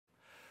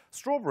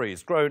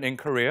Strawberries grown in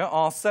Korea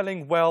are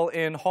selling well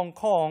in Hong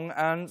Kong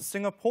and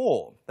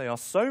Singapore. They are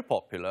so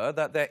popular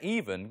that they're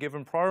even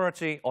given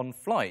priority on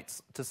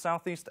flights to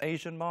Southeast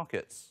Asian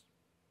markets.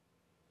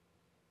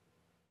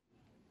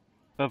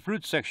 A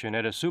fruit section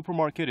at a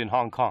supermarket in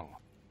Hong Kong.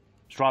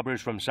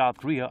 Strawberries from South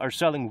Korea are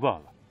selling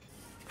well.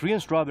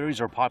 Korean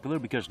strawberries are popular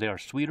because they are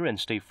sweeter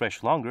and stay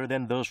fresh longer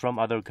than those from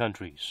other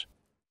countries.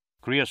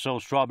 Korea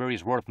sold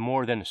strawberries worth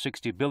more than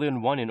 60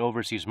 billion won in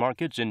overseas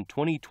markets in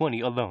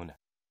 2020 alone.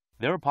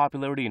 Their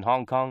popularity in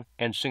Hong Kong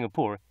and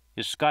Singapore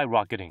is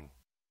skyrocketing.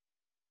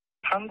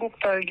 한국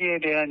딸기에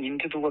대한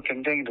인지도가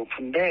굉장히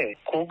높은데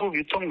고급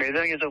유통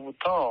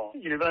매장에서부터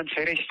일반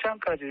재래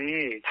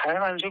시장까지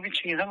다양한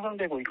소비층이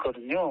형성되고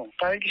있거든요.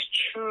 딸기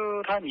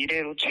수출한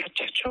이래로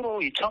최초로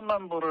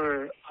 2천만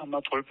부를 아마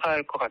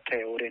돌파할 것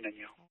같아요,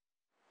 올해는요.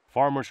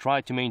 Farmers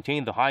try to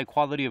maintain the high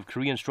quality of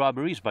Korean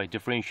strawberries by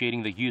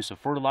differentiating the use of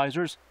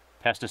fertilizers,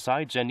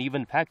 pesticides, and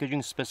even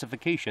packaging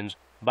specifications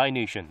by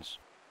nations.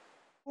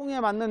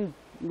 홍에 맞는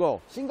거,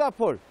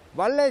 싱가포르,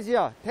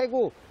 말레이시아,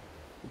 태국,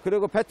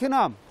 그리고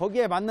베트남,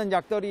 거기에 맞는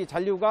약들이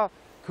잔류가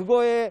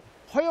그거의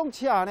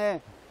허용치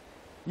안에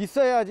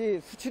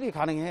있어야지 수출이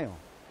가능해요.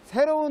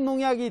 새로운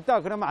농약이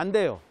있다 그러면 안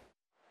돼요.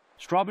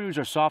 Strawberries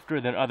are softer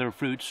than other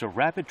fruits, so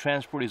rapid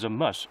transport is a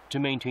must to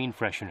maintain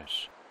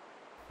freshness.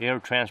 Air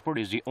transport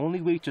is the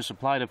only way to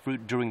supply the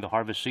fruit during the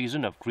harvest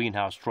season of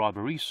greenhouse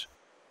strawberries.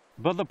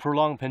 But the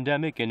prolonged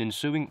pandemic and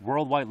ensuing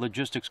worldwide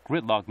logistics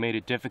gridlock made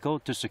it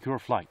difficult to secure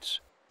flights.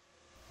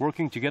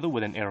 Working together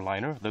with an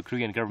airliner, the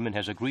Korean government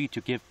has agreed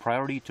to give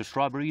priority to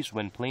strawberries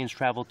when planes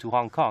travel to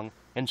Hong Kong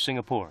and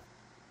Singapore.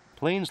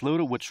 Planes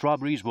loaded with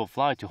strawberries will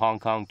fly to Hong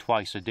Kong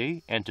twice a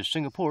day and to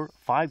Singapore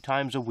 5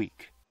 times a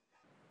week.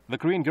 The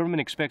Korean government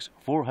expects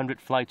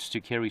 400 flights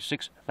to carry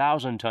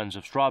 6,000 tons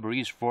of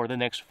strawberries for the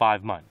next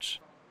 5 months.